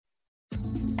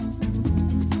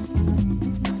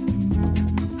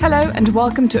Hello and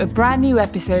welcome to a brand new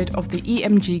episode of the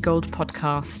EMG Gold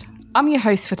podcast. I'm your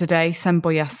host for today, Sam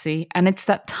Boyassi, and it's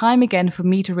that time again for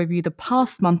me to review the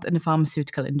past month in the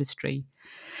pharmaceutical industry.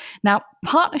 Now,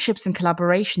 partnerships and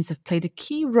collaborations have played a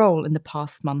key role in the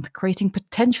past month, creating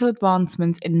potential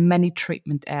advancements in many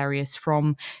treatment areas,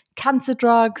 from cancer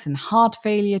drugs and heart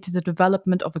failure to the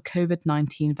development of a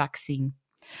COVID-19 vaccine.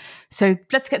 So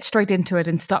let's get straight into it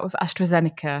and start with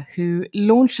AstraZeneca, who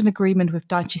launched an agreement with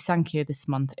Daiichi Sankyo this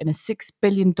month in a $6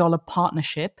 billion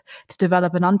partnership to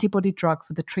develop an antibody drug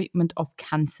for the treatment of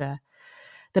cancer.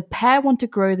 The pair want to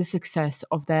grow the success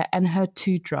of their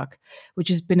ENHER2 drug, which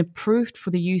has been approved for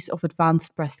the use of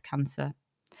advanced breast cancer.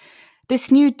 This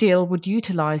new deal would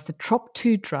utilize the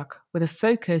TROP2 drug with a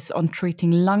focus on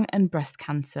treating lung and breast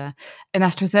cancer, and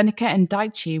AstraZeneca and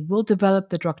Daiichi will develop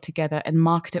the drug together and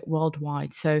market it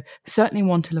worldwide, so certainly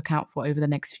one to look out for over the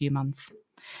next few months.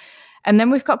 And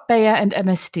then we've got Bayer and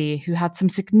MSD, who had some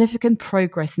significant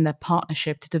progress in their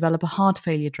partnership to develop a heart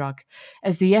failure drug,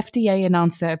 as the FDA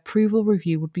announced their approval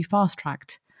review would be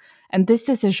fast-tracked. And this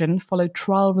decision followed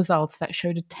trial results that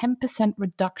showed a 10%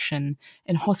 reduction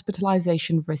in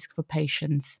hospitalization risk for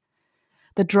patients.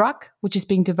 The drug, which is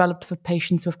being developed for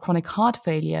patients with chronic heart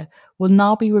failure, will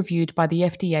now be reviewed by the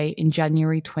FDA in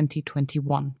January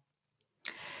 2021.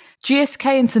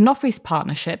 GSK and Sanofi's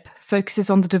partnership focuses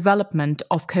on the development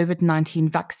of COVID-19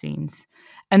 vaccines,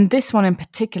 and this one in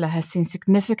particular has seen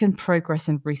significant progress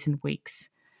in recent weeks.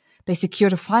 They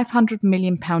secured a £500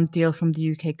 million deal from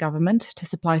the UK government to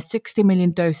supply 60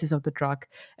 million doses of the drug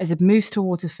as it moves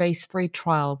towards a phase 3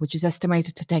 trial, which is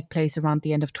estimated to take place around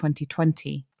the end of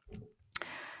 2020.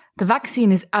 The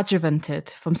vaccine is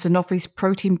adjuvanted from Sanofi's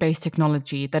protein-based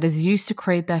technology that is used to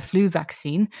create their flu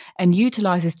vaccine and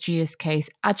utilizes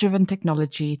GSK's adjuvant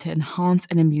technology to enhance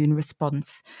an immune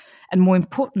response. And more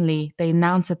importantly, they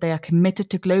announced that they are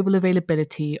committed to global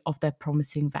availability of their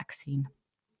promising vaccine.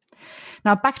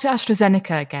 Now back to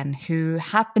AstraZeneca again, who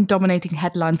have been dominating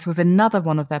headlines with another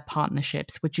one of their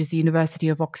partnerships, which is the University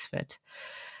of Oxford.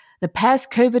 The pair's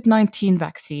COVID-19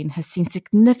 vaccine has seen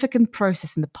significant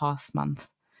progress in the past month.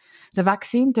 The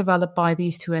vaccine developed by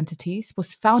these two entities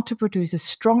was found to produce a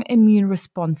strong immune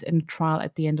response in a trial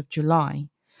at the end of July.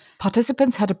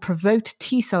 Participants had a provoked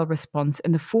T-cell response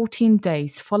in the 14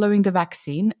 days following the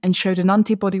vaccine and showed an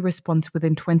antibody response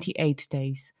within 28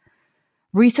 days.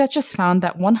 Researchers found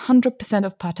that 100%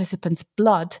 of participants'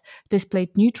 blood displayed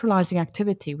neutralizing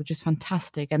activity, which is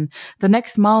fantastic. And the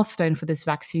next milestone for this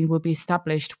vaccine will be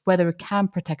established whether it can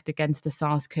protect against the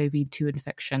SARS-CoV-2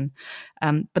 infection.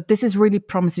 But this is really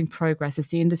promising progress as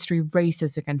the industry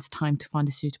races against time to find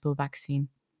a suitable vaccine.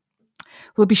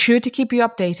 We'll be sure to keep you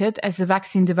updated as the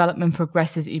vaccine development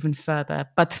progresses even further.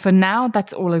 But for now,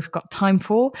 that's all I've got time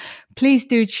for. Please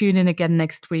do tune in again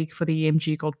next week for the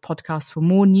EMG Gold podcast for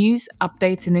more news,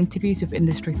 updates, and interviews with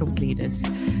industry thought leaders.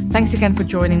 Thanks again for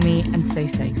joining me, and stay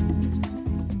safe.